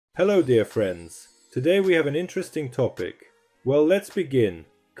Hello dear friends, today we have an interesting topic. Well, let's begin.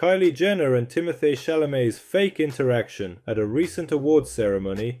 Kylie Jenner and Timothée Chalamet's fake interaction at a recent awards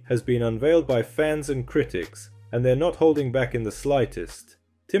ceremony has been unveiled by fans and critics, and they're not holding back in the slightest.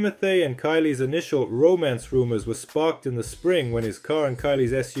 Timothée and Kylie's initial romance rumors were sparked in the spring when his car and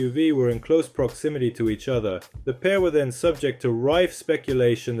Kylie's SUV were in close proximity to each other. The pair were then subject to rife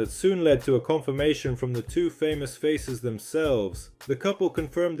speculation that soon led to a confirmation from the two famous faces themselves. The couple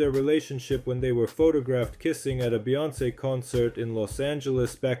confirmed their relationship when they were photographed kissing at a Beyonce concert in Los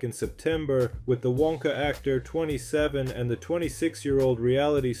Angeles back in September, with the Wonka actor 27 and the 26-year-old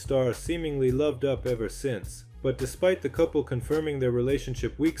reality star seemingly loved up ever since. But despite the couple confirming their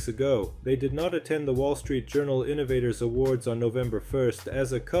relationship weeks ago, they did not attend the Wall Street Journal Innovators Awards on November 1st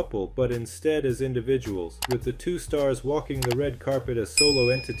as a couple, but instead as individuals, with the two stars walking the red carpet as solo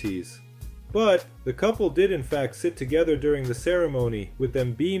entities. But the couple did in fact sit together during the ceremony, with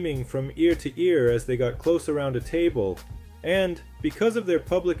them beaming from ear to ear as they got close around a table. And, because of their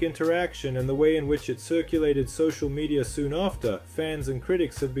public interaction and the way in which it circulated social media soon after, fans and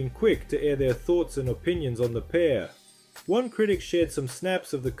critics have been quick to air their thoughts and opinions on the pair. One critic shared some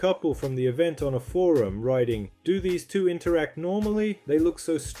snaps of the couple from the event on a forum, writing, "Do these two interact normally? They look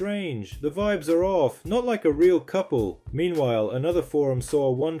so strange. The vibes are off, not like a real couple." Meanwhile, another forum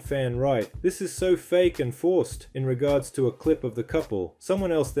saw one fan write, "This is so fake and forced," in regards to a clip of the couple.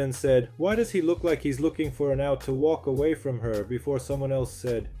 Someone else then said, "Why does he look like he's looking for an out to walk away from her?" before someone else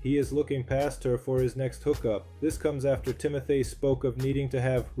said, "He is looking past her for his next hookup." This comes after Timothée spoke of needing to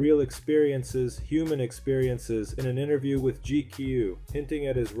have real experiences, human experiences, in an interview with GQ, hinting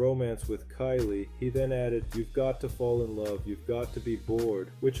at his romance with Kylie. He then added, "You've got to fall in love, you've got to be bored,"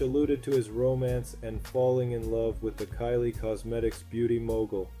 which alluded to his romance and falling in love with the Kylie Cosmetics beauty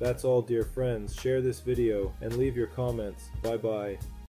mogul. That's all, dear friends. Share this video and leave your comments. Bye bye.